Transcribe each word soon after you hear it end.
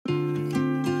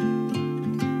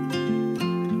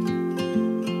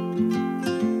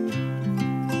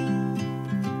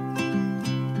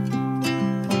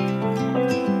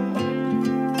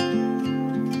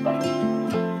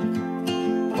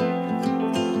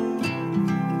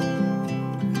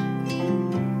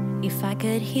I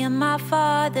could hear my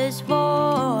father's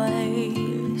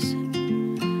voice,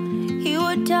 he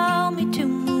would tell me to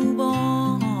move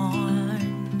on.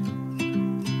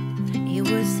 He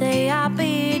would say I'll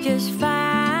be just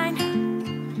fine.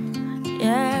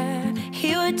 Yeah,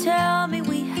 he would tell me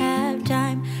we have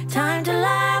time, time to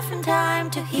laugh and time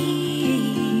to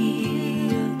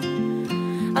heal.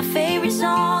 Our favorite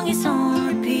song is on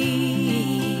repeat,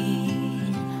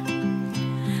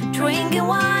 drinking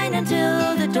wine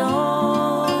until the dawn,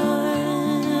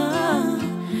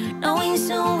 knowing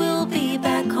soon we'll be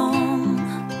back home.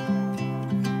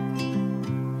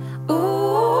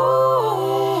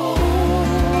 Ooh,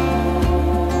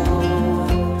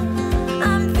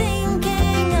 I'm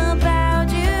thinking about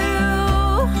you.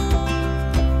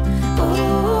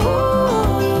 Ooh,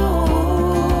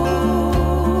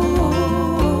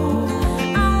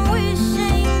 I'm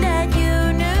wishing that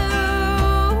you knew.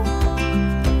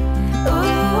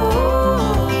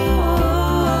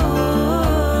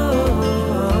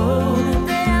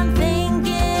 That I'm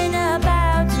thinking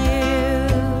about you.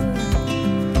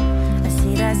 I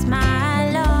see that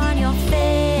smile on your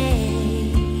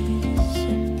face.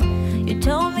 You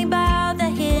told me about the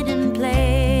hidden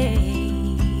place,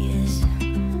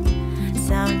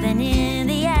 something in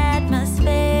the atmosphere.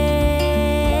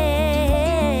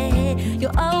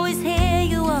 You're always here,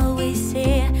 you always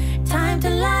here. Time to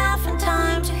laugh and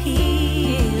time to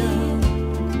heal.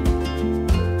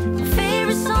 My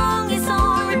favorite song is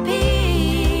on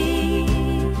repeat,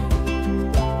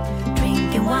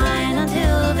 drinking wine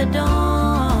until the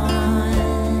dawn,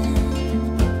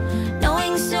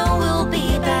 knowing soon we'll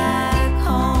be back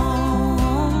home.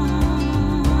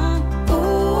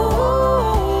 Ooh,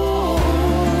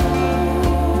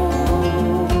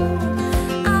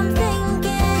 I'm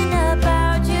thinking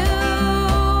about you.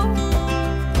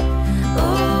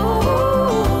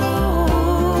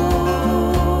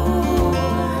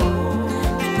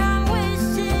 And I'm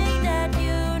wishing that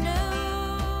you knew.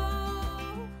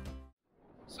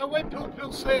 So when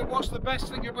people say what's the best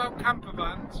thing about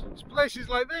campervans, it's places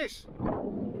like this.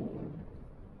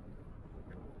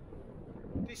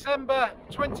 December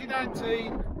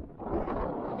 2019,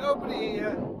 nobody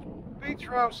here, beach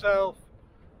for ourselves,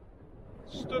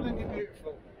 stunningly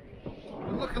beautiful.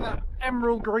 And look at that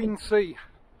emerald green sea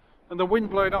and the wind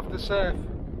blowing off the surf.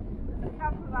 The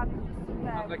campervan is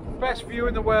just And superb. the best view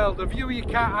in the world, a view you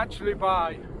can't actually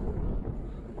buy.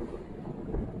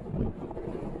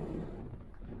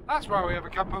 That's why we have a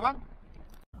campervan.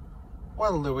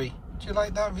 Well, Louis, do you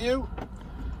like that view?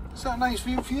 Is that a nice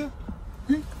view for you?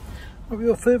 Hmm? Of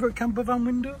your favourite campervan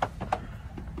window?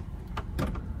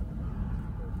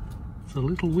 It's a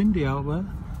little windy out there.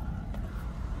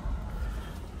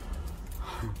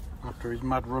 After his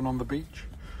mad run on the beach.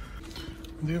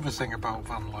 The other thing about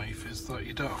van life is that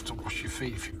you don't have to wash your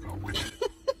feet if you've got a Whippet.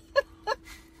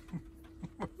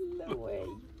 No way.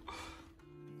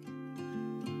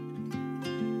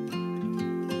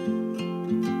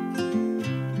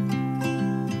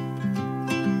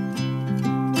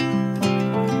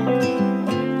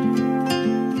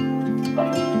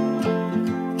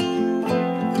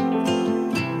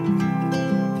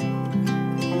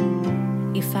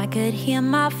 If I could hear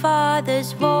my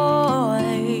father's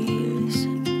voice,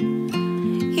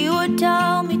 he would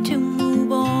tell me to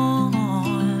move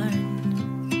on.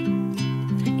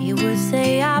 He would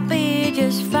say I'll be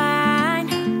just fine.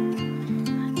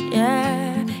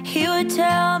 Yeah, he would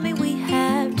tell me we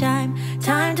have time,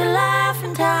 time to laugh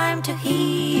and time to heal.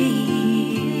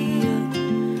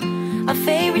 Our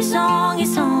favorite song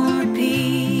is on repeat,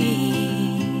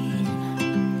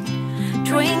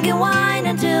 drinking wine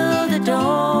until the dawn,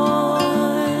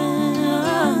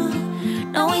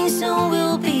 knowing soon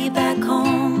we'll be back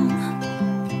home.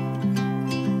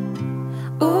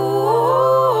 Ooh,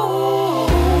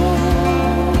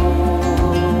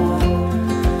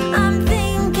 I'm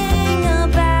thinking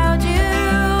about you.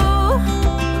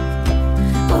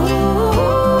 Ooh,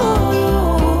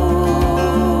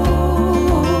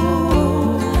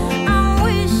 I'm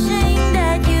wishing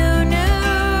that you knew.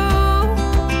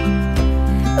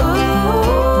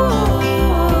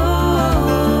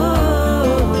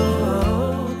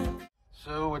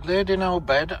 So we're laid in our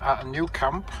bed at a new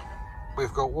camp.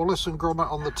 We've got Wallace and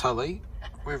Gromit on the telly.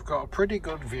 We've got a pretty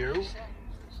good view.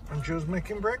 And Joe's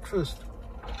making breakfast.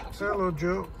 Say hello,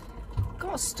 Joe.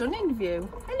 Got a stunning view.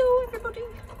 Hello, everybody.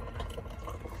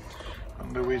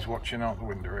 And Louis watching out the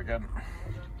window again.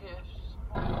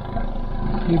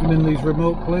 Even in these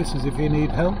remote places, if you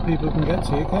need help, people can get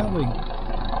to you, can't they?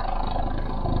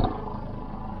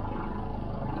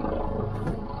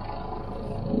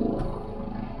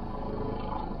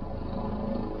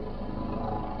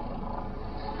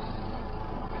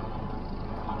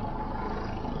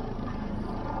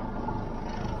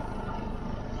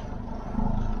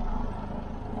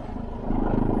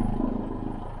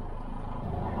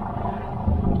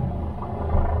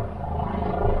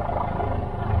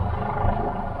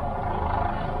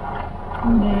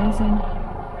 Amazing.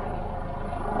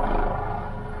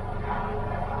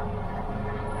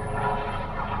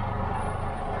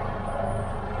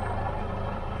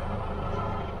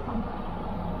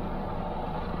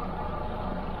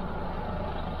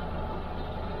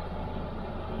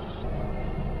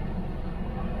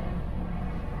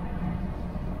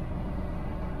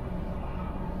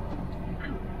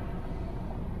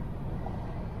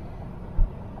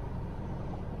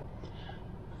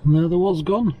 And there the was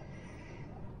gone.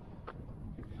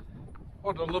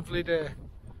 What a lovely day.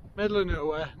 Middle of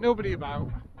nowhere, nobody about.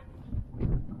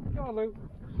 Go Lou.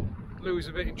 Louie's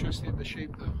a bit interested in the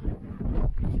sheep though.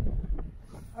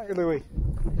 Hi Louie.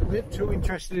 A bit too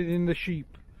interested in the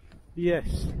sheep.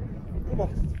 Yes. Come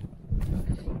on.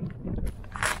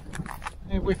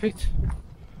 Hey Whippet.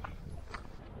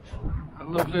 A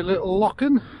lovely little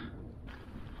locken.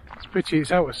 It's a pity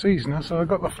it's out of season, so I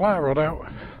got the fly rod out.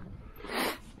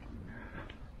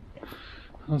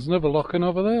 There's another locken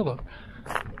over there, look.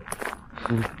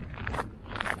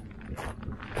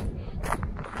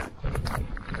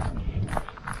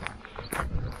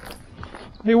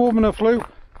 Are you warm enough, Louie?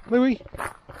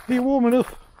 Are you warm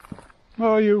enough?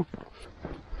 Are you?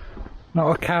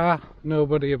 Not a car,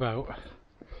 nobody about.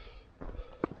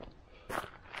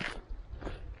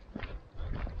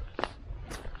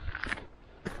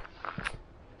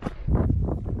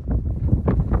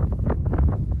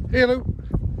 Here, Lou.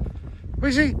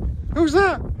 Where's he? Who's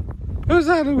that? Who's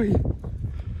that, Louie? Do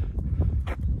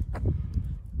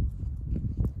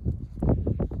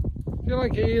you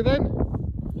like it here then?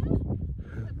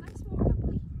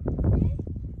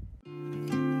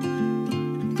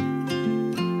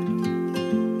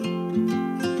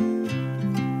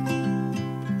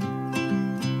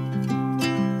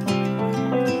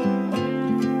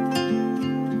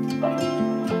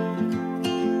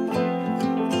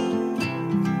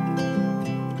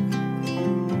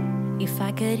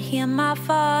 Could hear my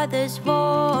father's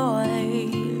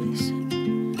voice,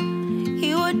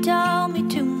 he would tell me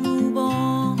to move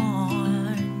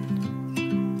on.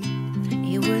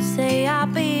 He would say I'll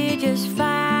be just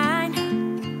fine.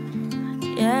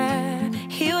 Yeah,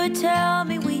 he would tell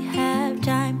me we have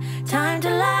time, time to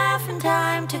laugh and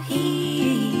time to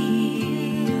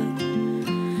heal.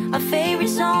 Our favorite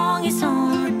song is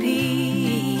on repeat,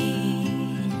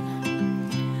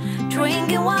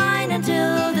 drinking wine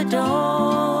until the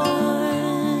dawn,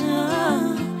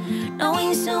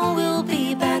 knowing soon we'll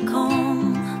be back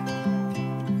home.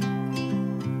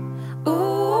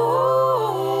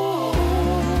 Ooh,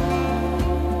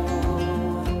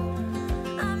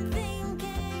 I'm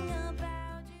thinking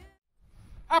about you.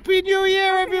 Happy New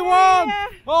Year, everyone!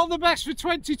 All the best for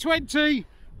 2020.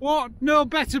 What no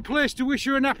better place to wish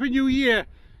you an Happy New Year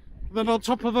than on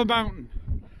top of a mountain.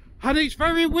 And it's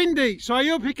very windy, so I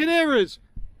hope you can hear us.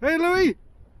 Hey Louie,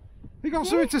 you got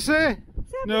something to say?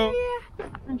 No.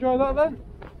 Enjoy that then?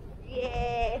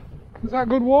 Yeah. Was that a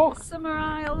good walk? Summer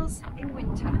Isles in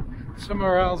winter.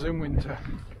 Summer Isles in winter.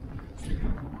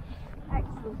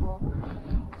 Excellent walk.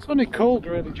 It's only cold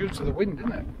really due to the wind,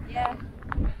 isn't it? Yeah.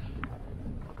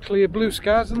 Clear blue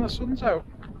skies and the sun's out.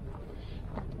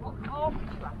 Oh,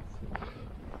 class.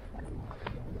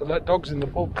 They let dogs in the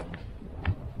pub.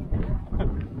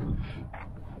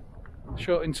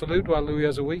 Short interlude while Louie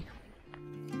has a wee.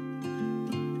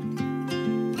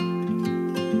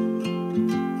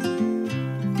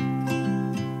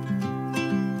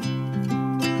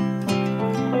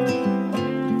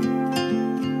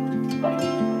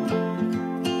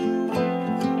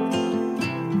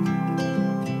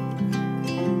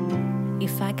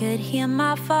 If I could hear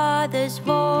my father's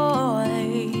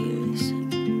voice,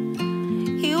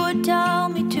 he would tell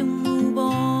me to move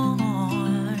on.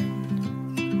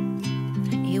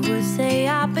 He would say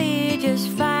I'll be just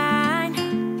fine.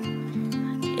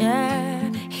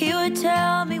 Yeah, he would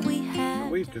tell me we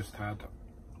had. We've just had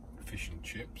fish and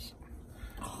chips,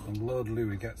 and Lord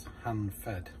Louie gets hand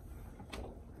fed.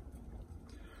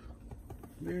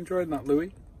 Are you enjoying that,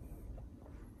 Louie?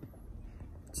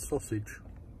 Sausage.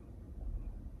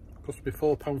 Cost me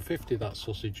 £4.50 that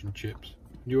sausage and chips.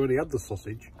 You already had the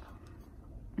sausage.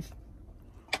 Is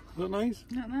that nice?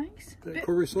 Not nice. Bit of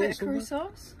curry sauce. Bit of curry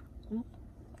sauce.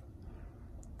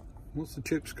 What's the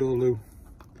chips go, Lou?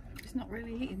 It's not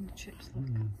really eating the chips, look.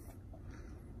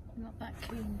 Not that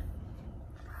keen.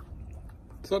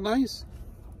 Is that nice?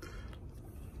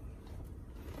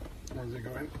 How's it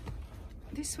going?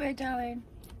 This way, darling.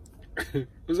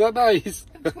 Was that nice?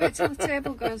 Let's wait till the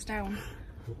table goes down.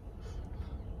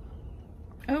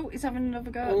 Oh, he's having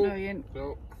another go. Oh, no, he ain't.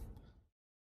 No.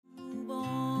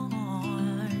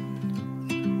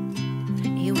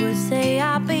 He would say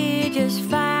I'll be just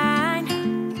fine.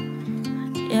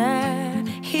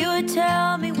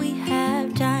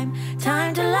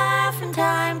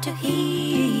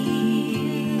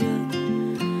 heal.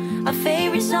 Our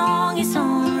favorite song is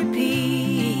on repeat.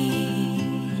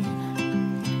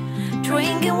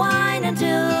 Drinking wine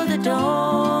until the dawn.